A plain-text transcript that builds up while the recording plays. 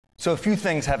So a few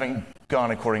things haven't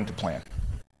gone according to plan.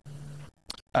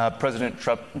 President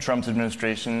Trump's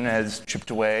administration has chipped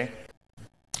away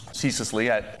ceaselessly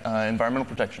at environmental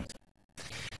protections.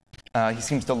 He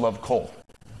seems to love coal.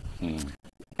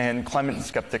 And climate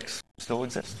skeptics still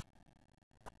exist.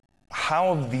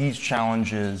 How have these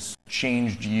challenges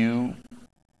changed you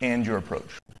and your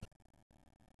approach?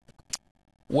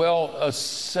 Well,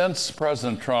 since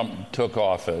President Trump took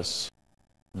office,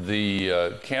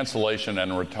 the cancellation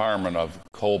and retirement of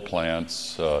coal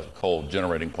plants, coal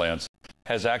generating plants,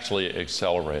 has actually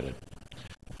accelerated.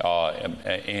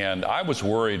 And I was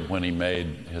worried when he made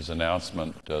his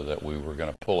announcement that we were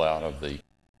going to pull out of the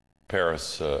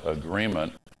Paris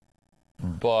Agreement,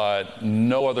 but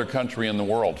no other country in the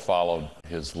world followed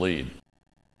his lead.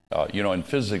 In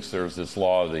physics, there's this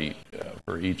law,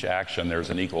 for each action, there's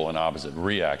an equal and opposite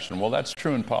reaction. Well, that's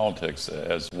true in politics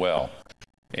as well.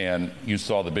 And you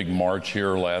saw the big march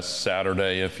here last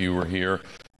Saturday, if you were here,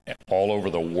 all over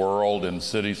the world in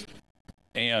cities.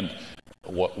 And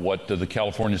what the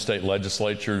California State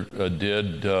Legislature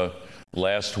did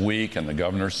last week, and the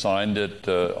governor signed it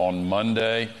on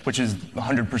Monday. Which is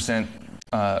 100%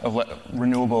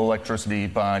 renewable electricity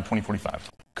by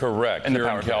 2045. Correct, here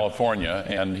in California.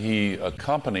 And he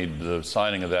accompanied the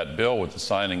signing of that bill with the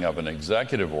signing of an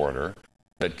executive order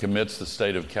that commits the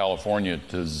state of California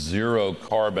to zero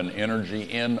carbon energy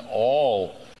in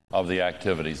all of the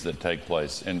activities that take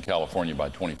place in California by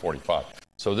 2045.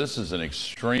 So this is an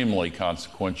extremely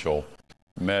consequential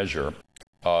measure.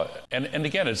 And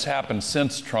again, it's happened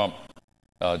since Trump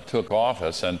took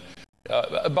office. And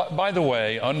by the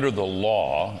way, under the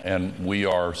law, and we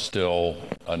are still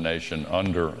a nation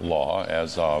under law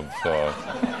as of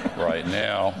right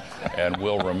now, and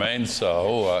will remain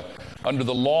so, under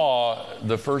the law,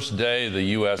 the first day the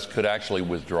U.S. could actually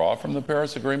withdraw from the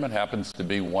Paris Agreement happens to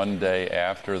be one day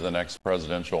after the next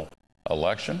presidential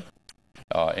election.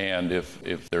 And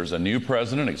if there's a new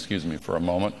president, excuse me for a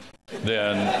moment,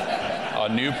 then a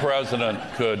new president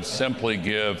could simply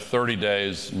give 30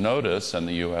 days notice and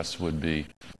the U.S. would be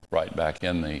right back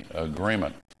in the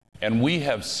agreement. And we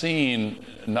have seen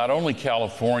not only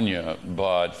California,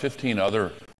 but 15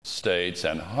 other states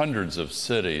and hundreds of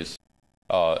cities,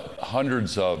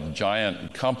 hundreds of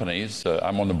giant companies.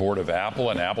 I'm on the board of Apple,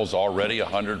 and Apple's already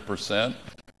 100%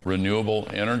 renewable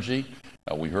energy.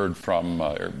 We heard from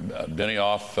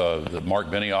Benioff, Mark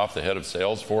Benioff, the head of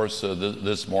Salesforce,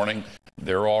 this morning.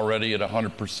 They're already at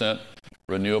 100%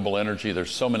 renewable energy.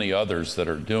 There's so many others that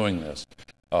are doing this.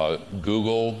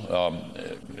 Google,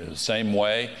 same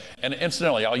way. And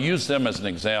incidentally, I'll use them as an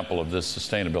example of this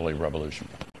sustainability revolution.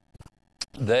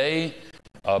 They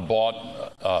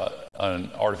bought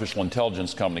an artificial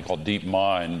intelligence company called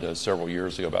DeepMind several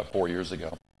years ago, about 4 years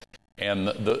ago. And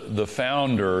the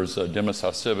founders, Demis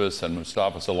Hassabis and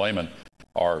Mustafa Suleyman,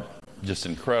 are just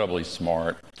incredibly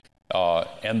smart.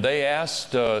 And they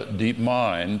asked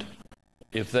DeepMind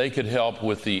if they could help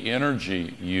with the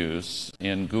energy use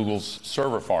in Google's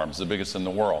server farms, the biggest in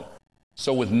the world.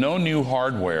 So with no new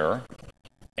hardware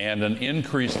and an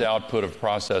increased output of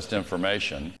processed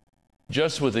information,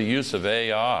 just with the use of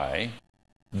AI,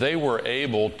 they were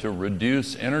able to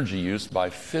reduce energy use by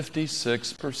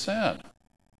 56%.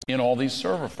 In all these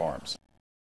server farms.